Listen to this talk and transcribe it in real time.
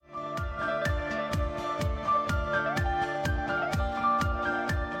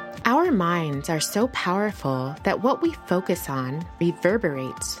Our minds are so powerful that what we focus on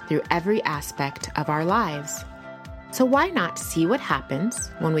reverberates through every aspect of our lives. So why not see what happens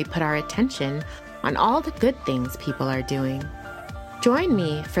when we put our attention on all the good things people are doing? Join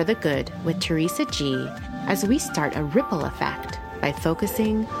me for the good with Teresa G as we start a ripple effect by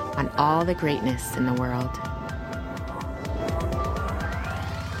focusing on all the greatness in the world.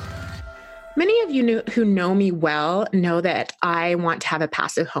 Many of you who know me well know that I want to have a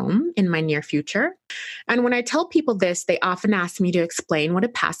passive home in my near future. And when I tell people this, they often ask me to explain what a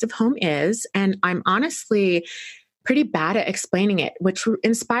passive home is. And I'm honestly pretty bad at explaining it, which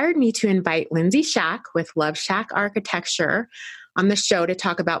inspired me to invite Lindsay Schack with Love Schack Architecture on the show to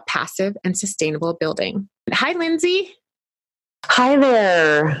talk about passive and sustainable building. Hi, Lindsay. Hi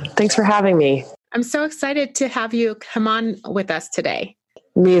there. Thanks for having me. I'm so excited to have you come on with us today.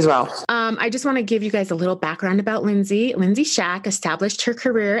 Me as well. I just want to give you guys a little background about Lindsay. Lindsay Schack established her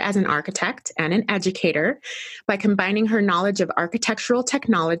career as an architect and an educator by combining her knowledge of architectural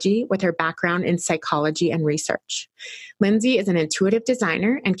technology with her background in psychology and research. Lindsay is an intuitive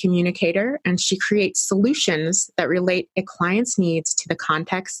designer and communicator, and she creates solutions that relate a client's needs to the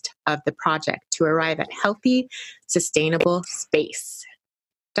context of the project to arrive at healthy, sustainable space.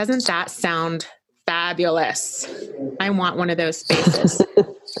 Doesn't that sound fabulous? I want one of those spaces.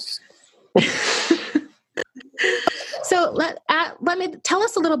 So let me tell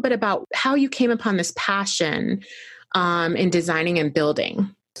us a little bit about how you came upon this passion in designing and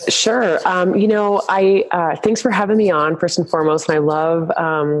building. Sure. Thanks for having me on first and foremost. And I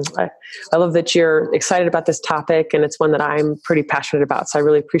love that you're excited about this topic, and it's one that I'm pretty passionate about. So I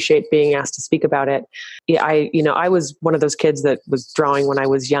really appreciate being asked to speak about it. Yeah, I was one of those kids that was drawing when I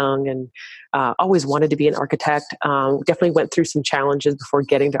was young and always wanted to be an architect. Definitely went through some challenges before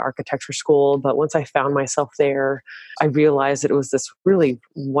getting to architecture school. But once I found myself there, I realized that it was this really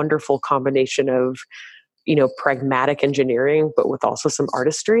wonderful combination of pragmatic engineering, but with also some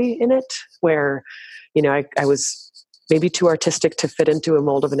artistry in it, where, I was maybe too artistic to fit into a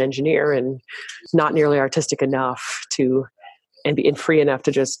mold of an engineer and not nearly artistic enough and free enough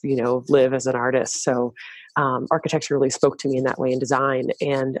to just, live as an artist. So architecture really spoke to me in that way in design.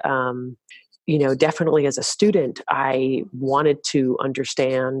 And, definitely as a student, I wanted to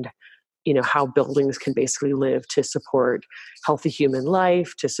understand how buildings can basically live to support healthy human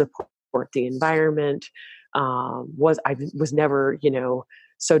life, to support the environment. I was never,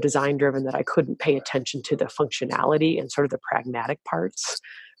 so design driven that I couldn't pay attention to the functionality and sort of the pragmatic parts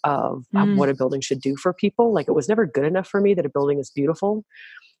of what a building should do for people. Like, it was never good enough for me that a building is beautiful.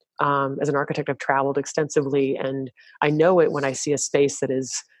 As an architect, I've traveled extensively, and I know it when I see a space that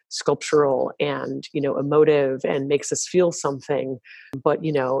is sculptural and, emotive and makes us feel something. But,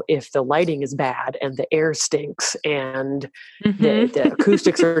 if the lighting is bad and the air stinks and the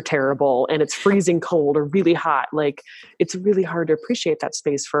acoustics are terrible and it's freezing cold or really hot, like, it's really hard to appreciate that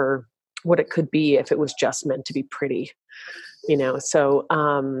space for what it could be if it was just meant to be pretty,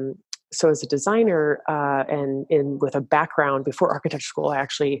 So as a designer and with a background before architecture school, I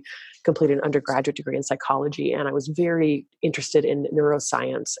actually completed an undergraduate degree in psychology, and I was very interested in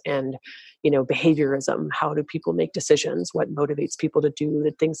neuroscience and, behaviorism. How do people make decisions? What motivates people to do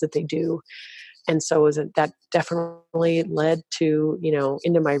the things that they do? And so that definitely led to,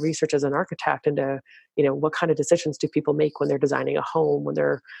 into my research as an architect, into, what kind of decisions do people make when they're designing a home, when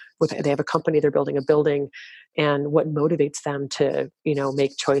they have a company, they're building a building, and what motivates them to,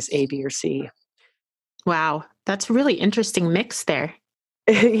 make choice A, B, or C. Wow. That's a really interesting mix there.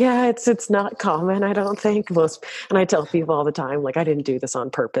 Yeah, it's not common, I don't think. And I tell people all the time, like, I didn't do this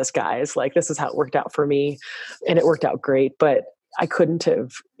on purpose, guys. Like, this is how it worked out for me, and it worked out great. But I couldn't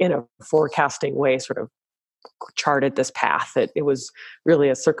have, in a forecasting way, sort of charted this path. That it was really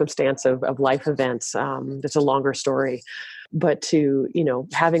a circumstance of life events. It's a longer story, but to,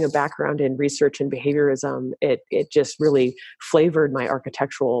 having a background in research and behaviorism, it just really flavored my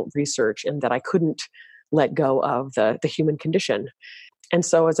architectural research, and that I couldn't let go of the human condition. And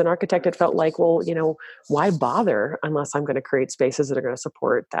so as an architect, it felt like, well, why bother unless I'm going to create spaces that are going to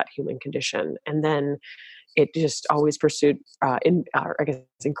support that human condition? And then it just always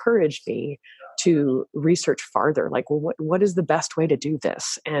encouraged me to research farther. Like, well, what is the best way to do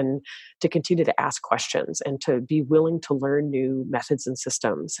this? And to continue to ask questions and to be willing to learn new methods and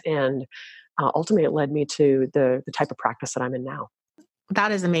systems. And ultimately, it led me to the type of practice that I'm in now.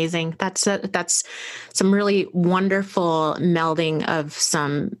 That is amazing. That's some really wonderful melding of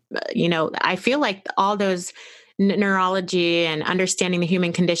some, I feel like all those neurology and understanding the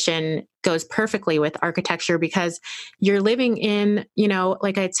human condition goes perfectly with architecture, because you're living in,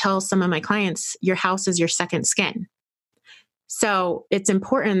 like I tell some of my clients, your house is your second skin. So it's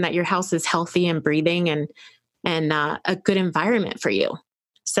important that your house is healthy and breathing and a good environment for you.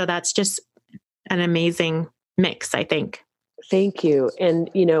 So that's just an amazing mix, I think. Thank you. And,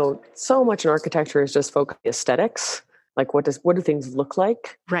 so much in architecture is just focused on aesthetics. Like what do things look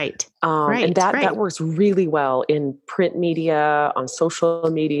like? Right. And that works really well in print media, on social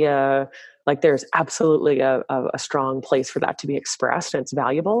media. Like there's absolutely a strong place for that to be expressed, and it's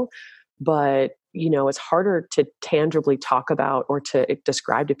valuable. But, it's harder to tangibly talk about or to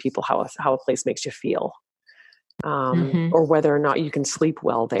describe to people how a place makes you feel. Or whether or not you can sleep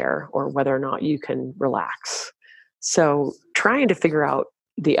well there, or whether or not you can relax. So trying to figure out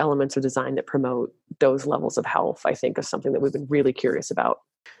the elements of design that promote those levels of health, I think, is something that we've been really curious about.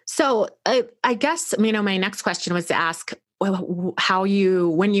 So I guess, my next question was to ask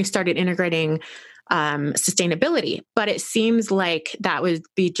when you started integrating sustainability, but it seems like that would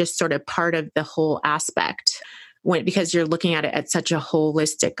be just sort of part of the whole aspect because you're looking at it at such a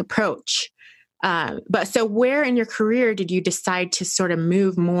holistic approach. But so where in your career did you decide to sort of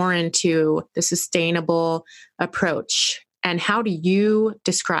move more into the sustainable approach? And how do you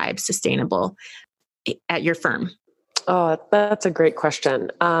describe sustainable at your firm? Oh, that's a great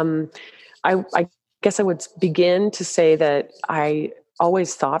question. I guess I would begin to say that I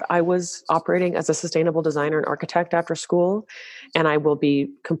always thought I was operating as a sustainable designer and architect after school. And I will be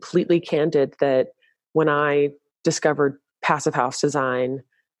completely candid that when I discovered passive house design,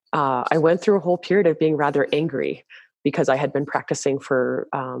 I went through a whole period of being rather angry because I had been practicing for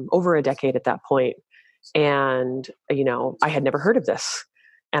over a decade at that point. And, I had never heard of this.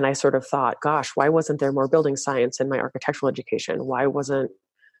 And I sort of thought, gosh, why wasn't there more building science in my architectural education? Why wasn't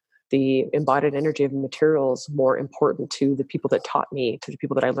the embodied energy of materials more important to the people that taught me, to the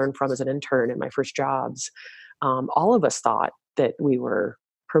people that I learned from as an intern in my first jobs? All of us thought that we were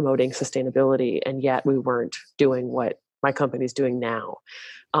promoting sustainability, and yet we weren't doing what my company's doing now.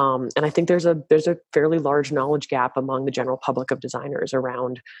 And I think there's a fairly large knowledge gap among the general public of designers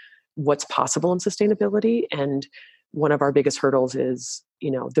around what's possible in sustainability. And one of our biggest hurdles is,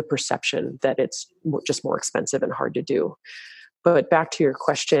 the perception that it's just more expensive and hard to do. But back to your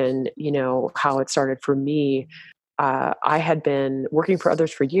question, how it started for me, I had been working for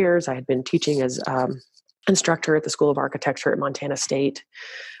others for years. I had been teaching as instructor at the School of Architecture at Montana State.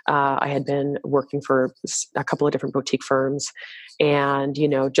 I had been working for a couple of different boutique firms. And,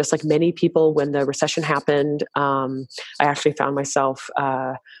 just like many people, when the recession happened, I actually found myself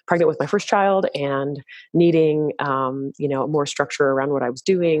pregnant with my first child and needing, more structure around what I was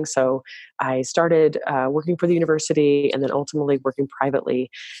doing. So I started working for the university and then ultimately working privately.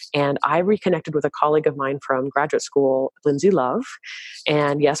 And I reconnected with a colleague of mine from graduate school, Lindsey Love.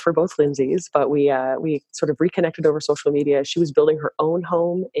 And yes, we're both Lindsays, but we sort of reconnected over social media. She was building her own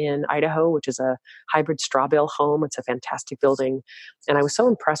home in Idaho, which is a hybrid straw bale home. It's a fantastic building. And I was so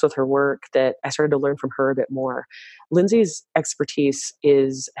impressed with her work that I started to learn from her a bit more. Lindsay's expertise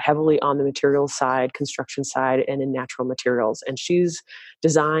is heavily on the materials side, construction side, and in natural materials. And she's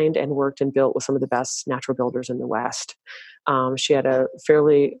designed and worked and built with some of the best natural builders in the West. She had a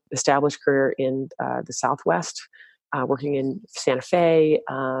fairly established career in the Southwest, working in Santa Fe,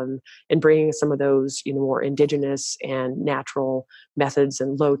 and bringing some of those, more indigenous and natural methods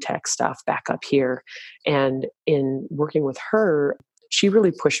and low tech stuff back up here. And in working with her, she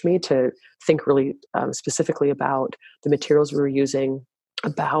really pushed me to think really specifically about the materials we were using,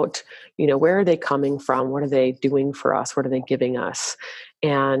 about, where are they coming from? What are they doing for us? What are they giving us?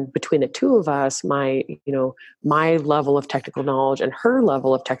 And between the two of us, my level of technical knowledge and her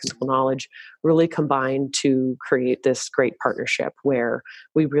level of technical knowledge really combined to create this great partnership where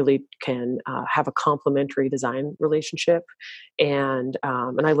we really can have a complementary design relationship. And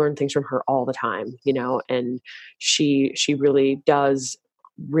I learn things from her all the time, and she really does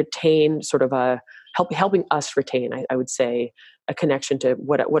retain sort of helping us retain, I would say, a connection to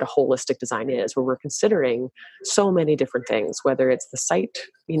what a holistic design is, where we're considering so many different things, whether it's the site,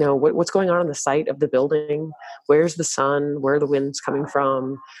 what's going on the site of the building, where's the sun, where are the winds coming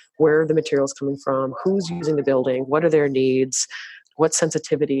from, where are the materials coming from, who's using the building, what are their needs, what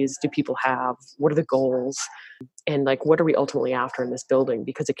sensitivities do people have, what are the goals, and what are we ultimately after in this building?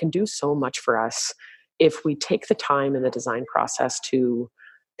 Because it can do so much for us if we take the time in the design process to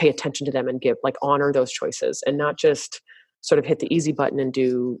pay attention to them and honor those choices and not just sort of hit the easy button and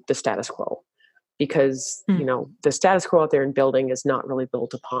do the status quo, because the status quo out there in building is not really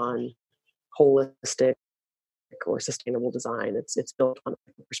built upon holistic or sustainable design. It's built on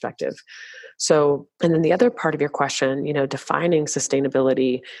a perspective. So, and then the other part of your question, defining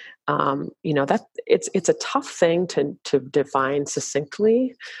sustainability, that it's a tough thing to define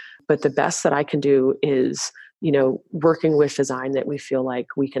succinctly, but the best that I can do is working with design that we feel like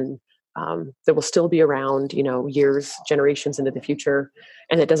we can, that will still be around, years, generations into the future,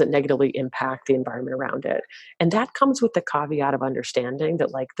 and that doesn't negatively impact the environment around it. And that comes with the caveat of understanding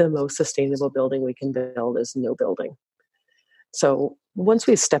that like the most sustainable building we can build is no building. So once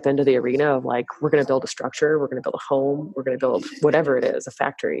we step into the arena of like, we're going to build a structure, we're going to build a home, we're going to build whatever it is, a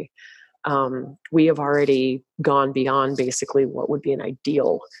factory, we have already gone beyond basically what would be an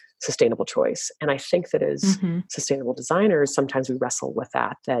ideal sustainable choice. And I think that as sustainable designers, sometimes we wrestle with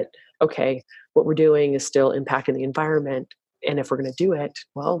that, okay, what we're doing is still impacting the environment. And if we're going to do it,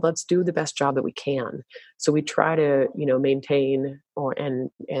 well, let's do the best job that we can. So we try to, maintain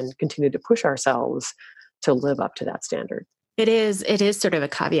and continue to push ourselves to live up to that standard. It is sort of a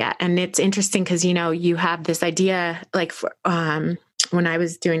caveat. And it's interesting because, you have this idea, like when I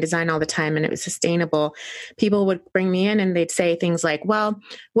was doing design all the time and it was sustainable, people would bring me in and they'd say things like, well,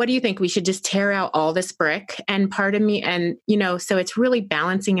 what do you think? We should just tear out all this brick. And part of me, and, so it's really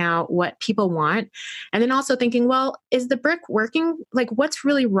balancing out what people want. And then also thinking, well, is the brick working? Like, what's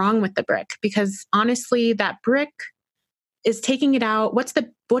really wrong with the brick? Because honestly, that brick is taking it out. What's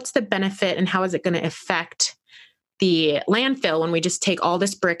the benefit and how is it going to affect the landfill when we just take all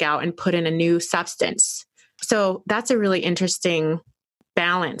this brick out and put in a new substance? So that's a really interesting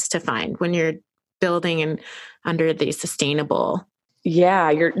balance to find when you're building and under the sustainable.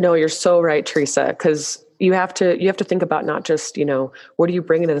 Yeah, you're so right, Teresa, because you have to think about not just, what are you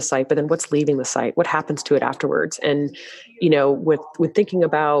bringing to the site, but then what's leaving the site, what happens to it afterwards. And, with thinking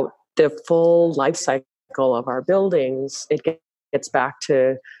about the full life cycle of our buildings, it gets back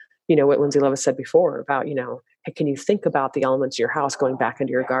to, what Lindsey Love has said before about, can you think about the elements of your house going back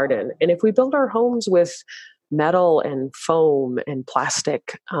into your garden? And if we build our homes with metal and foam and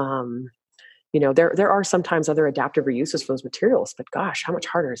plastic, there are sometimes other adaptive reuses for those materials, but gosh, how much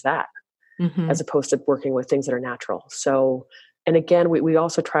harder is that as opposed to working with things that are natural? So, and again, we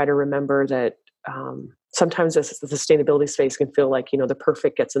also try to remember that sometimes the sustainability space can feel like, the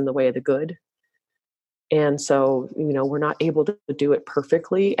perfect gets in the way of the good. And so, we're not able to do it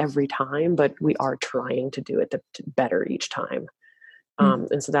perfectly every time, but we are trying to do it better each time.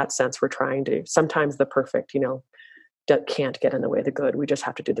 And so that sense, we're trying to, sometimes the perfect, can't get in the way of the good. We just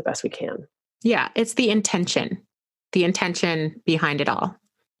have to do the best we can. Yeah. It's the intention behind it all.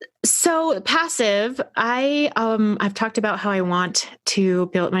 So passive, I've talked about how I want to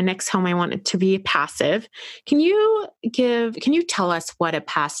build my next home. I want it to be passive. Can you tell us what a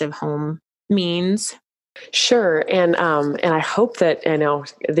passive home means? Sure. And I hope that,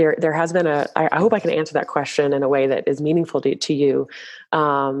 there has been I hope I can answer that question in a way that is meaningful to you.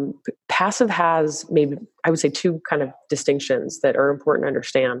 Passive has maybe, I would say, two kind of distinctions that are important to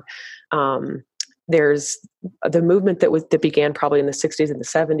understand. There's the movement that began probably in the 60s and the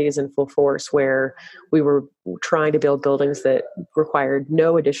 70s in full force, where we were trying to build buildings that required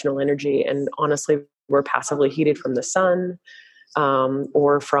no additional energy and honestly were passively heated from the sun,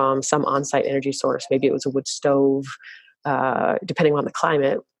 or from some on-site energy source. Maybe it was a wood stove, depending on the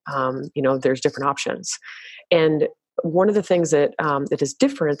climate. There's different options. And one of the things that is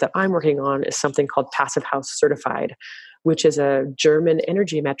different that I'm working on is something called Passive House Certified, which is a German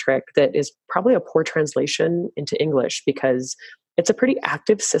energy metric that is probably a poor translation into English because it's a pretty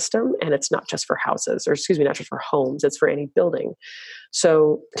active system and it's not just for houses, not just for homes, it's for any building.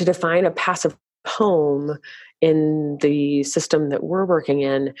 So to define a passive home in the system that we're working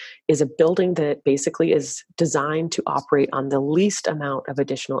in is a building that basically is designed to operate on the least amount of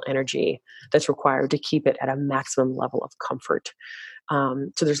additional energy that's required to keep it at a maximum level of comfort.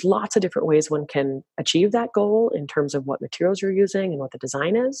 So there's lots of different ways one can achieve that goal in terms of what materials you're using and what the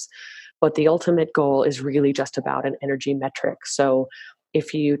design is. But the ultimate goal is really just about an energy metric. So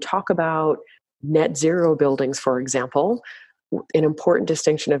if you talk about net zero buildings, for example, an important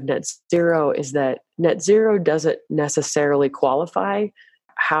distinction of net zero is that net zero doesn't necessarily qualify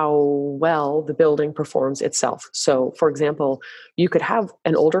how well the building performs itself. So, for example, you could have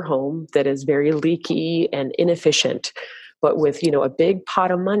an older home that is very leaky and inefficient, but with a big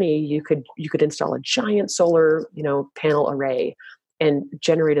pot of money, you could install a giant solar panel array and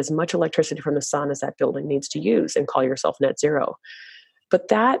generate as much electricity from the sun as that building needs to use and call yourself net zero. But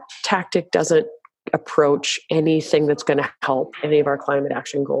that tactic doesn't approach anything that's going to help any of our climate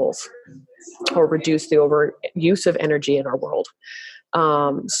action goals or reduce the overuse of energy in our world.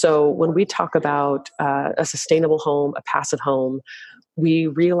 So when we talk about a sustainable home, a passive home, we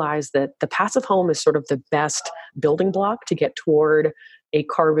realize that the passive home is sort of the best building block to get toward a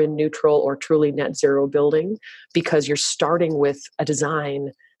carbon neutral or truly net zero building, because you're starting with a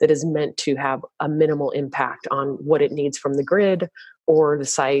design that is meant to have a minimal impact on what it needs from the grid or the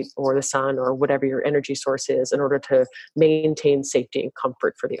site or the sun or whatever your energy source is in order to maintain safety and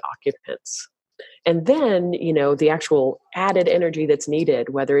comfort for the occupants. And then, the actual added energy that's needed,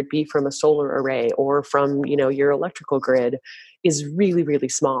 whether it be from a solar array or from, your electrical grid, is really, really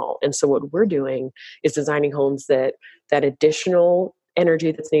small. And so what we're doing is designing homes that additional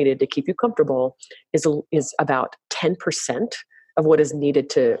energy that's needed to keep you comfortable is about 10% of what is needed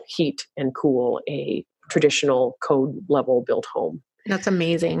to heat and cool a traditional code level built home. That's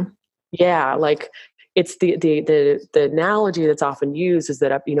amazing. Yeah, like it's the analogy that's often used is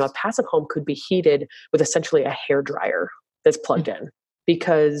that a passive home could be heated with essentially a hairdryer that's plugged in,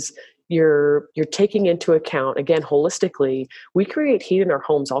 because you're taking into account, again, holistically, we create heat in our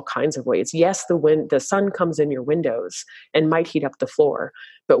homes all kinds of ways. Yes, the sun comes in your windows and might heat up the floor,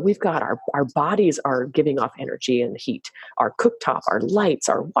 but we've got our bodies are giving off energy and heat. Our cooktop, our lights,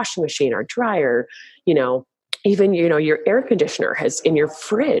 our washing machine, our dryer, even your air conditioner has in your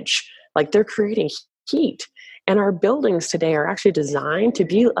fridge, like they're creating heat. And our buildings today are actually designed to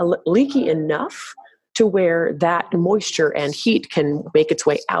be leaky enough to where that moisture and heat can make its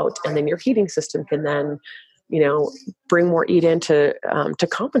way out, and then your heating system can then, bring more heat in to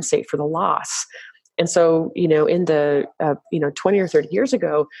compensate for the loss. And so, in the 20 or 30 years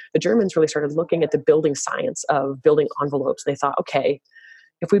ago, the Germans really started looking at the building science of building envelopes. They thought, okay,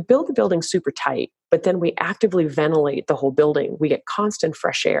 if we build the building super tight, but then we actively ventilate the whole building, we get constant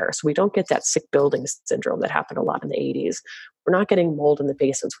fresh air. So we don't get that sick building syndrome that happened a lot in the 80s. We're not getting mold in the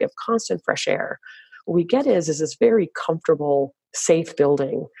basements. We have constant fresh air. What we get is this very comfortable, safe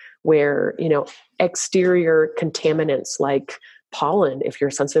building where, exterior contaminants like pollen, if you're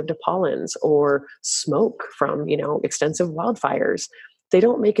sensitive to pollens, or smoke from, extensive wildfires, they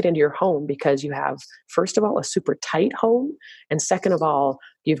don't make it into your home because you have, first of all, a super tight home. And second of all,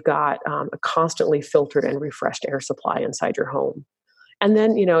 you've got a constantly filtered and refreshed air supply inside your home. And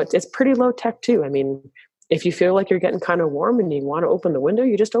then, it's pretty low tech too. I mean, if you feel like you're getting kind of warm and you want to open the window,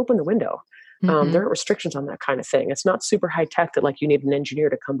 you just open the window. There aren't restrictions on that kind of thing. It's not super high tech that like you need an engineer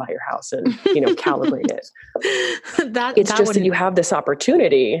to come by your house and, calibrate it. It's just that you have this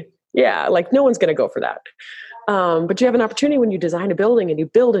opportunity. Yeah. Like no one's going to go for that. But you have an opportunity when you design a building and you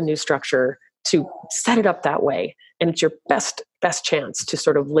build a new structure to set it up that way. And it's your best chance to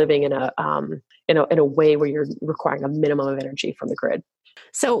sort of living in a way where you're requiring a minimum of energy from the grid.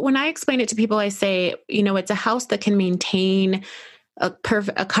 So when I explain it to people, I say, it's a house that can maintain a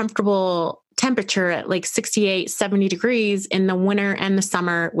comfortable temperature at like 68, 70 degrees in the winter and the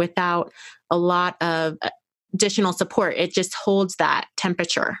summer without a lot of additional support. It just holds that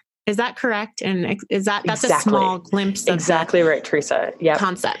temperature. Is that correct? And that's exactly. A small glimpse of exactly right, Teresa. Yeah.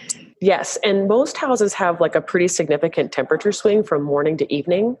 Concept. Yes. And most houses have like a pretty significant temperature swing from morning to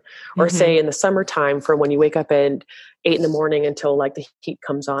evening, or say in the summertime from when you wake up at 8 a.m. until like the heat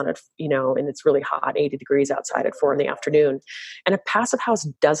comes on at, and it's really hot, 80 degrees outside at 4 p.m. And a passive house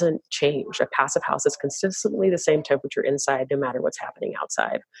doesn't change. A passive house is consistently the same temperature inside, no matter what's happening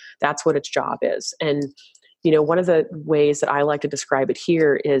outside. That's what its job is. And, one of the ways that I like to describe it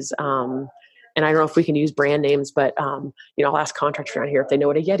here is, and I don't know if we can use brand names, but, I'll ask contractors around here if they know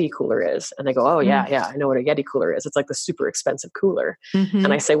what a Yeti cooler is. And they go, oh yeah, I know what a Yeti cooler is. It's like the super expensive cooler.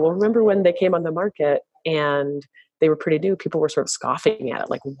 And I say, well, remember when they came on the market and they were pretty new, people were sort of scoffing at it.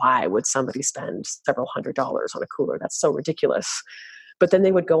 Like, why would somebody spend several $100s on a cooler? That's so ridiculous. But then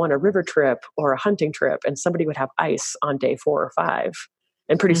they would go on a river trip or a hunting trip and somebody would have ice on day 4 or 5.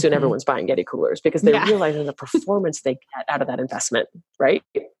 And pretty soon everyone's buying Yeti coolers because they're realizing the performance they get out of that investment, right?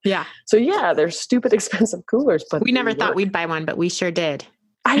 Yeah. So they're stupid expensive coolers, but we never thought we'd buy one, but we sure did.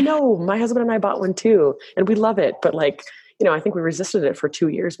 I know. My husband and I bought one too, and we love it. But like, I think we resisted it for 2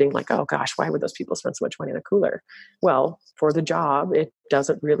 years being like, oh gosh, why would those people spend so much money on a cooler? Well, for the job, it does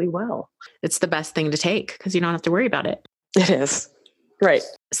it really well. It's the best thing to take because you don't have to worry about it. It is. Right.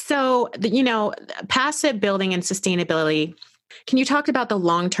 So, passive building and sustainability. Can you talk about the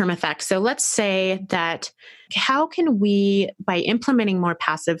long-term effects? So let's say that how can we, by implementing more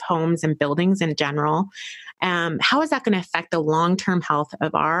passive homes and buildings in general, how is that going to affect the long-term health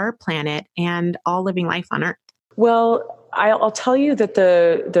of our planet and all living life on Earth? Well, I'll tell you that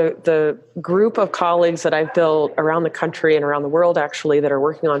the group of colleagues that I've built around the country and around the world, actually, that are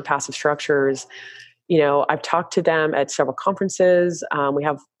working on passive structures, I've talked to them at several conferences. We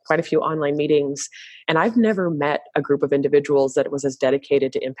have quite a few online meetings, and I've never met a group of individuals that was as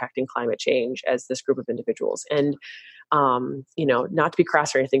dedicated to impacting climate change as this group of individuals. And, not to be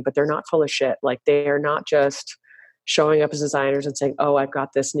crass or anything, but they're not full of shit. Like, they are not just showing up as designers and saying, oh, I've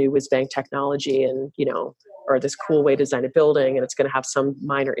got this new whiz bang technology and, or this cool way to design a building and it's going to have some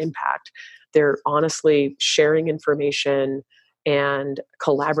minor impact. They're honestly sharing information and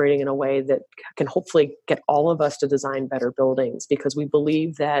collaborating in a way that can hopefully get all of us to design better buildings, because we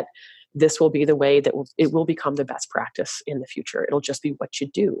believe that this will be the way that it will become the best practice in the future. It'll just be what you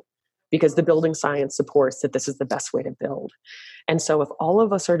do, because the building science supports that this is the best way to build. And so if all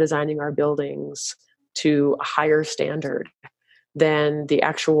of us are designing our buildings to a higher standard, then the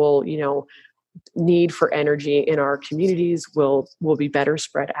actual, need for energy in our communities will be better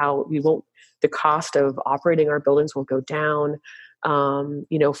spread out. The cost of operating our buildings will go down.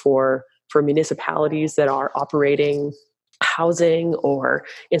 For municipalities that are operating housing or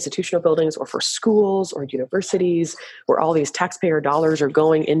institutional buildings, or for schools or universities, where all these taxpayer dollars are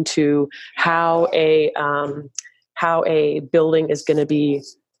going into how a building is going to be,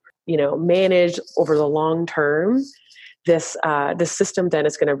 managed over the long term. This system then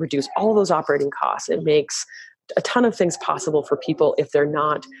is going to reduce all of those operating costs. It makes a ton of things possible for people if they're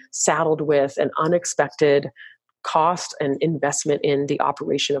not saddled with an unexpected cost and investment in the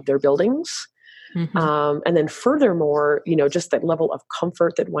operation of their buildings. Mm-hmm. And then furthermore, just that level of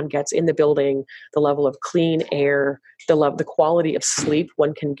comfort that one gets in the building, the level of clean air, the quality of sleep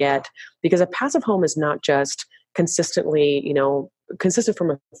one can get, because a passive home is not just consistent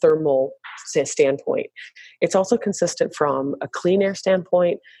from a thermal standpoint. It's also consistent from a clean air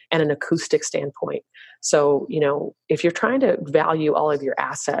standpoint and an acoustic standpoint. So, if you're trying to value all of your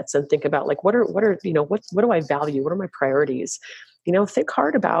assets and think about what do I value? What are my priorities? Think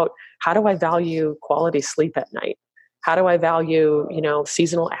hard about, how do I value quality sleep at night? How do I value,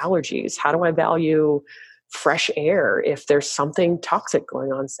 seasonal allergies? How do I value fresh air if there's something toxic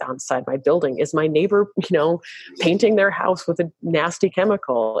going on outside my building? Is my neighbor, painting their house with a nasty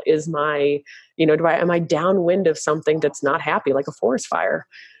chemical? Am I downwind of something that's not happy, like a forest fire?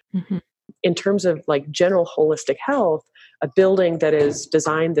 Mm-hmm. In terms of general holistic health, a building that is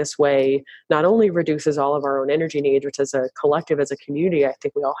designed this way not only reduces all of our own energy needs, which as a collective, as a community, I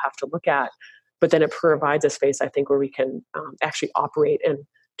think we all have to look at, but then it provides a space, I think, where we can actually operate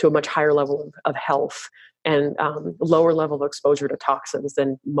to a much higher level of health and lower level of exposure to toxins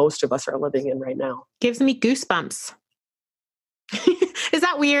than most of us are living in right now. Gives me goosebumps. Is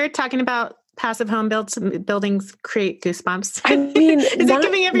that weird, talking about passive home buildings create goosebumps? I mean, is it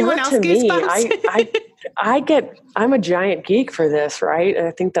giving everyone else goosebumps? I'm a giant geek for this, right? And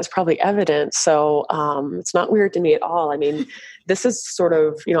I think that's probably evident. So it's not weird to me at all. I mean, this is sort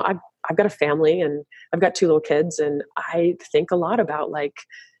of, I've got a family and I've got 2 little kids, and I think a lot about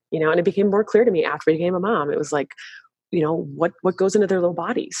and it became more clear to me after I became a mom. It was what goes into their little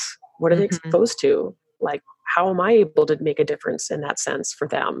bodies? What are they exposed to? How am I able to make a difference in that sense for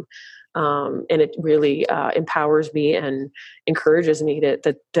them? And it really empowers me and encourages me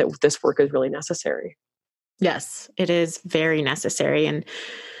that this work is really necessary. Yes, it is very necessary. And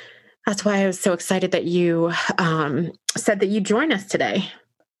that's why I was so excited that you said that you join us today.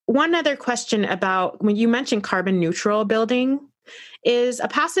 One other question about when you mentioned carbon neutral building, is a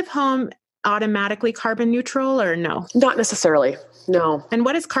passive home automatically carbon neutral or no? Not necessarily, no. And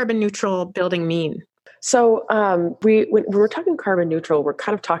what does carbon neutral building mean? So when we're talking carbon neutral, we're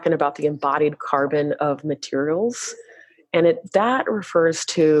kind of talking about the embodied carbon of materials. And that refers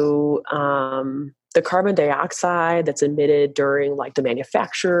to the carbon dioxide that's emitted during the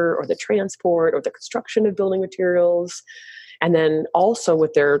manufacture or the transport or the construction of building materials. And then also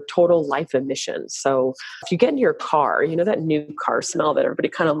with their total life emissions. So if you get into your car, that new car smell that everybody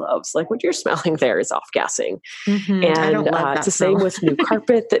kind of loves, what you're smelling there is off-gassing. Mm-hmm. And I don't love that it's the same with new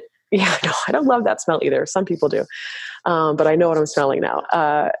carpet that, no, I don't love that smell either. Some people do. But I know what I'm smelling now.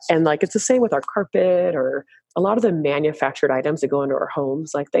 And it's the same with our carpet or a lot of the manufactured items that go into our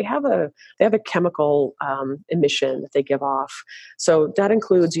homes. They have a chemical emission that they give off. So that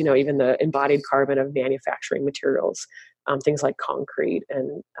includes, even the embodied carbon of manufacturing materials. Things like concrete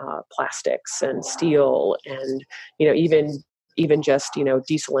and plastics and steel and, even just,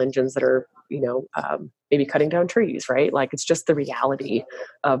 diesel engines that are, maybe cutting down trees, right? It's just the reality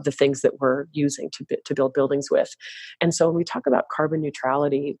of the things that we're using to build buildings with. And so when we talk about carbon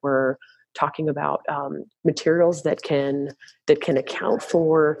neutrality, we're talking about materials that can account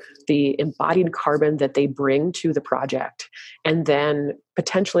for the embodied carbon that they bring to the project, and then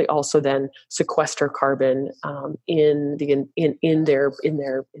potentially also then sequester carbon in their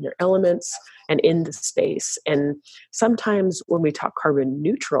elements and in the space. And sometimes when we talk carbon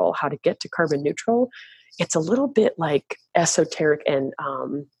neutral, how to get to carbon neutral, it's a little bit esoteric and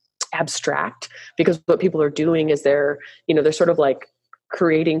abstract, because what people are doing is they're sort of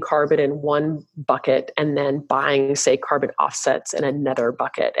creating carbon in one bucket and then buying, say, carbon offsets in another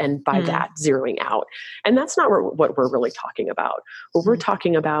bucket, and by that zeroing out. And that's not what we're really talking about. What we're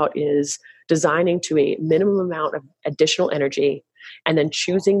talking about is designing to a minimum amount of additional energy and then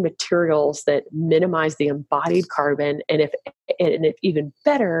choosing materials that minimize the embodied carbon. And if even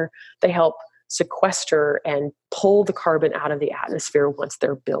better, they help sequester and pull the carbon out of the atmosphere once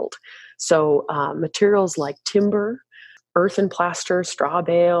they're built. So materials like timber, earth and plaster, straw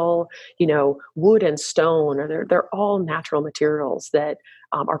bale, wood and stone, they're all natural materials that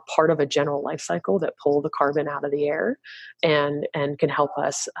are part of a general life cycle that pull the carbon out of the air and can help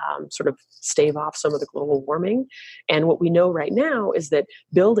us sort of stave off some of the global warming. And what we know right now is that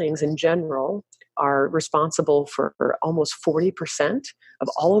buildings in general are responsible for almost 40% of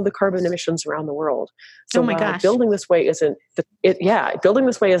all of the carbon emissions around the world. So oh my gosh. building this way building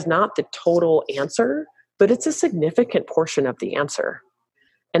this way is not the total answer, but it's a significant portion of the answer.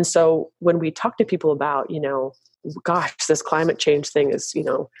 And so when we talk to people about, gosh, this climate change thing is,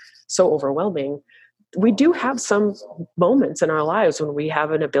 so overwhelming, we do have some moments in our lives when we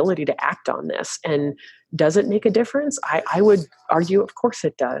have an ability to act on this. And does it make a difference? I would argue, of course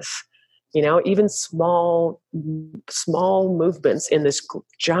it does. Even small movements in this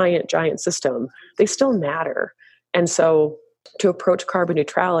giant system, they still matter. And so to approach carbon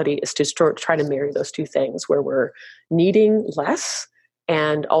neutrality is to try to marry those two things, where we're needing less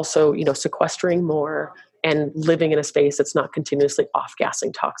and also, sequestering more and living in a space that's not continuously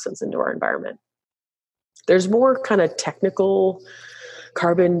off-gassing toxins into our environment. There's more kind of technical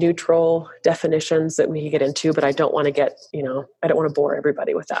carbon neutral definitions that we can get into, but I don't want to bore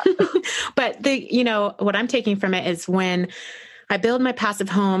everybody with that. But what I'm taking from it is when I build my passive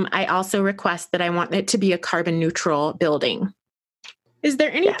home, I also request that I want it to be a carbon neutral building. Is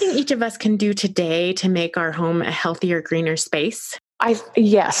there anything each of us can do today to make our home a healthier, greener space?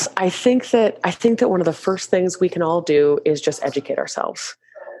 Yes. I think that one of the first things we can all do is just educate ourselves.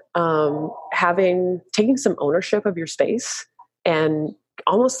 Taking some ownership of your space and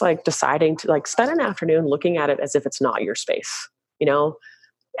almost like deciding to spend an afternoon looking at it as if it's not your space,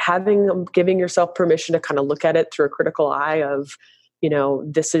 giving yourself permission to kind of look at it through a critical eye of,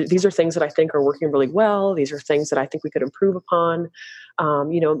 these are things that I think are working really well. These are things that I think we could improve upon.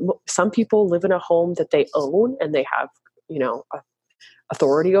 Some people live in a home that they own and they have,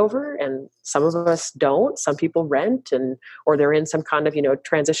 authority over, and some of us don't. Some people rent or they're in some kind of,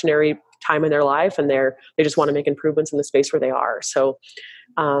 transitionary time in their life, and they just want to make improvements in the space where they are. So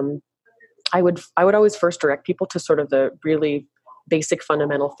I would always first direct people to sort of the really basic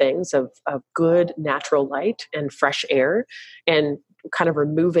fundamental things of good natural light and fresh air, and kind of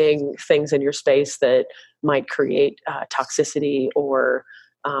removing things in your space that might create toxicity or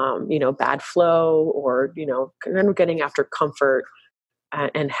bad flow, or kind of getting after comfort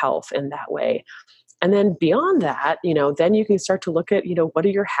and health in that way. And then beyond that, then you can start to look at, what are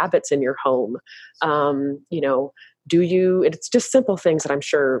your habits in your home? It's just simple things that I'm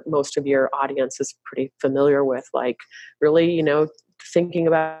sure most of your audience is pretty familiar with, like really, thinking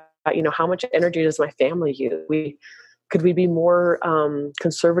about, how much energy does my family use? Could we be more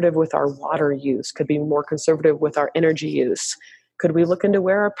conservative with our water use? Could we be more conservative with our energy use? Could we look into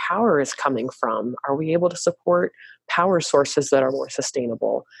where our power is coming from? Are we able to support power sources that are more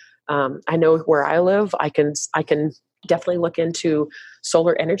sustainable? I know where I live, I can definitely look into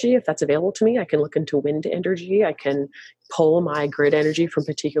solar energy if that's available to me. I can look into wind energy. I can pull my grid energy from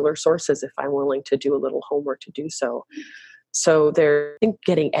particular sources if I'm willing to do a little homework to do so. So I think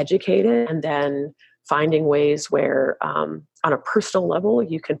getting educated and then finding ways where on a personal level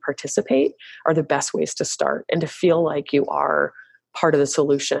you can participate are the best ways to start, and to feel like you are part of the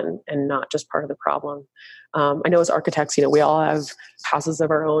solution and not just part of the problem. I know as architects, we all have houses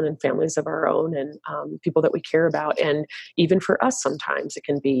of our own and families of our own, and people that we care about. And even for us, sometimes it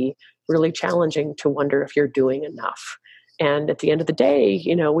can be really challenging to wonder if you're doing enough. And at the end of the day,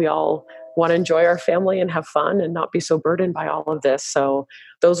 we all want to enjoy our family and have fun and not be so burdened by all of this. So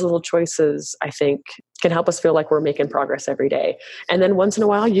those little choices, I think, can help us feel like we're making progress every day. And then once in a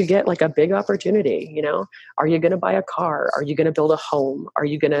while, you get like a big opportunity. Are you going to buy a car? Are you going to build a home? Are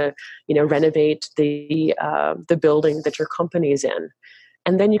you going to, renovate the building that your company's in?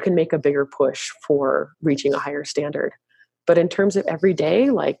 And then you can make a bigger push for reaching a higher standard. But in terms of every day,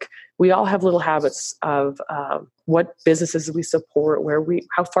 we all have little habits of what businesses we support,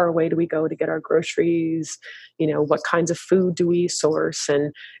 how far away do we go to get our groceries, what kinds of food do we source,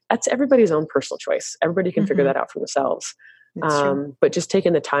 and that's everybody's own personal choice. Everybody can figure that out for themselves. But just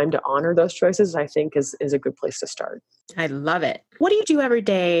taking the time to honor those choices, I think, is a good place to start. I love it. What do you do every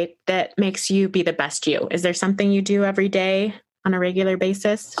day that makes you be the best you? Is there something you do every day? on a regular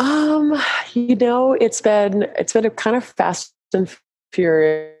basis? It's been a kind of fast and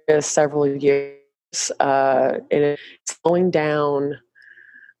furious several years. And it's slowing down.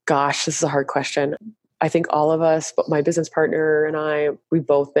 Gosh, this is a hard question. I think all of us, but my business partner and I, we've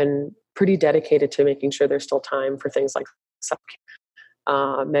both been pretty dedicated to making sure there's still time for things like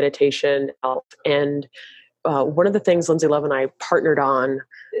self-care, meditation, health. And one of the things Lindsey Love and I partnered on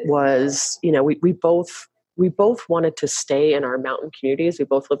was, we both wanted to stay in our mountain communities. We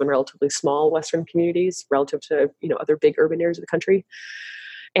both live in relatively small Western communities relative to, other big urban areas of the country.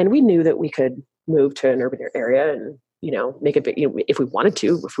 And we knew that we could move to an urban area and, make it big, if we wanted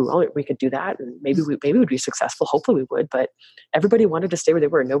to, we could do that. And maybe we would be successful. Hopefully we would, but everybody wanted to stay where they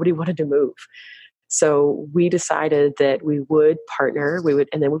were. Nobody wanted to move. So we decided that we would partner,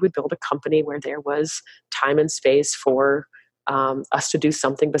 and then we would build a company where there was time and space for us to do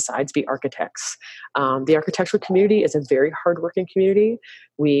something besides be architects. The architectural community is a very hardworking community.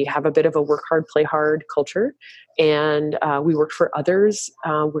 We have a bit of a work hard, play hard culture. And we worked for others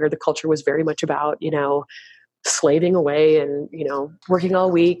where the culture was very much about, slaving away and, working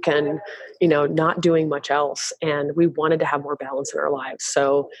all week and, not doing much else. And we wanted to have more balance in our lives.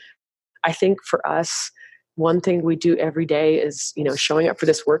 So I think for us, one thing we do every day is, showing up for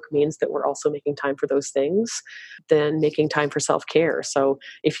this work means that we're also making time for those things, then making time for self-care. So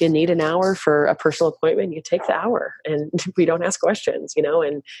if you need an hour for a personal appointment, you take the hour and we don't ask questions,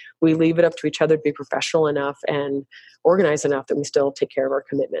 and we leave it up to each other to be professional enough and organized enough that we still take care of our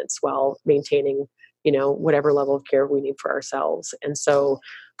commitments while maintaining, whatever level of care we need for ourselves. And so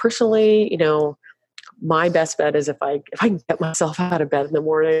personally, my best bet is if I can get myself out of bed in the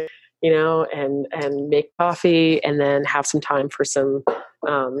morning, and make coffee and then have some time for some,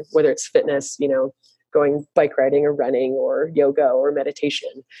 whether it's fitness, going bike riding or running or yoga or meditation,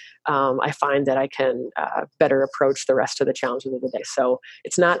 I find that I can better approach the rest of the challenges of the day. So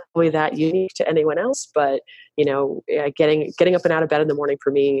it's not really that unique to anyone else, but getting up and out of bed in the morning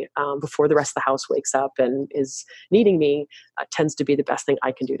for me before the rest of the house wakes up and is needing me tends to be the best thing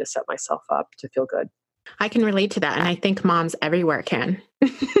I can do to set myself up to feel good. I can relate to that. And I think moms everywhere can.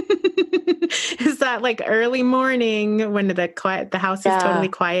 Is that like early morning when the house is totally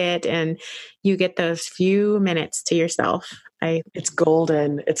quiet and you get those few minutes to yourself. It's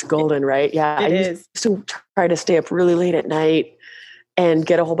golden. It's golden, right? Yeah. I used to try to stay up really late at night and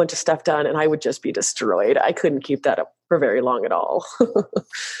get a whole bunch of stuff done, and I would just be destroyed. I couldn't keep that up for very long at all.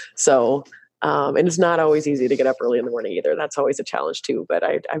 So, and it's not always easy to get up early in the morning either. That's always a challenge too, but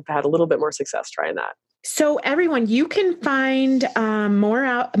I've had a little bit more success trying that. So everyone, you can find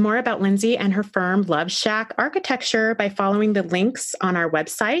more about Lindsay and her firm, Love Schack Architecture, by following the links on our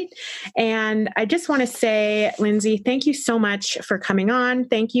website. And I just want to say, Lindsay, thank you so much for coming on.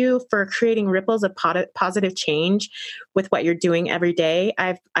 Thank you for creating ripples of positive change with what you're doing every day.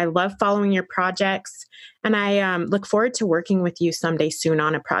 I love following your projects, and I look forward to working with you someday soon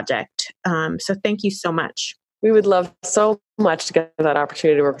on a project. So thank you so much. We would love so much to get that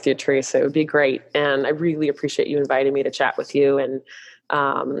opportunity to work with you, Teresa. It would be great. And I really appreciate you inviting me to chat with you. And,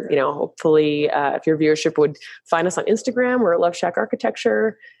 hopefully if your viewership would find us on Instagram, we're at Love Schack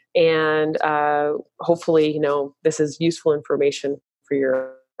Architecture. And hopefully, this is useful information for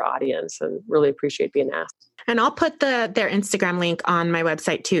your audience, and really appreciate being asked. And I'll put their Instagram link on my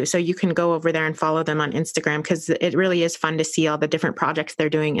website too. So you can go over there and follow them on Instagram, because it really is fun to see all the different projects they're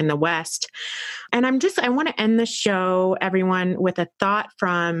doing in the West. And I want to end the show, everyone, with a thought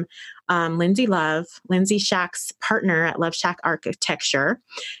from Lindsey Love, Lindsay Schack's partner at Love Schack Architecture.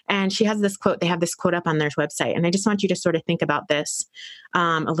 And she has this quote. They have this quote up on their website. And I just want you to sort of think about this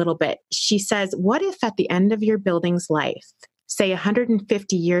a little bit. She says, what if at the end of your building's life, say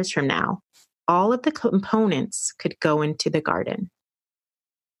 150 years from now, all of the components could go into the garden?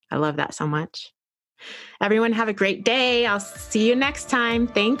 I love that so much. Everyone have a great day. I'll see you next time.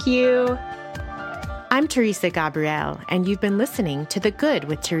 Thank you. I'm Teresa Gabrielle, and you've been listening to The Good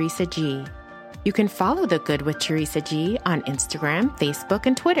with Teresa G. You can follow The Good with Teresa G on Instagram, Facebook,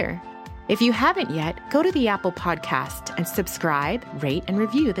 and Twitter. If you haven't yet, go to the Apple Podcast and subscribe, rate, and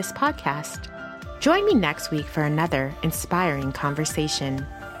review this podcast. Join me next week for another inspiring conversation.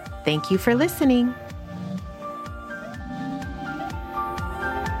 Thank you for listening.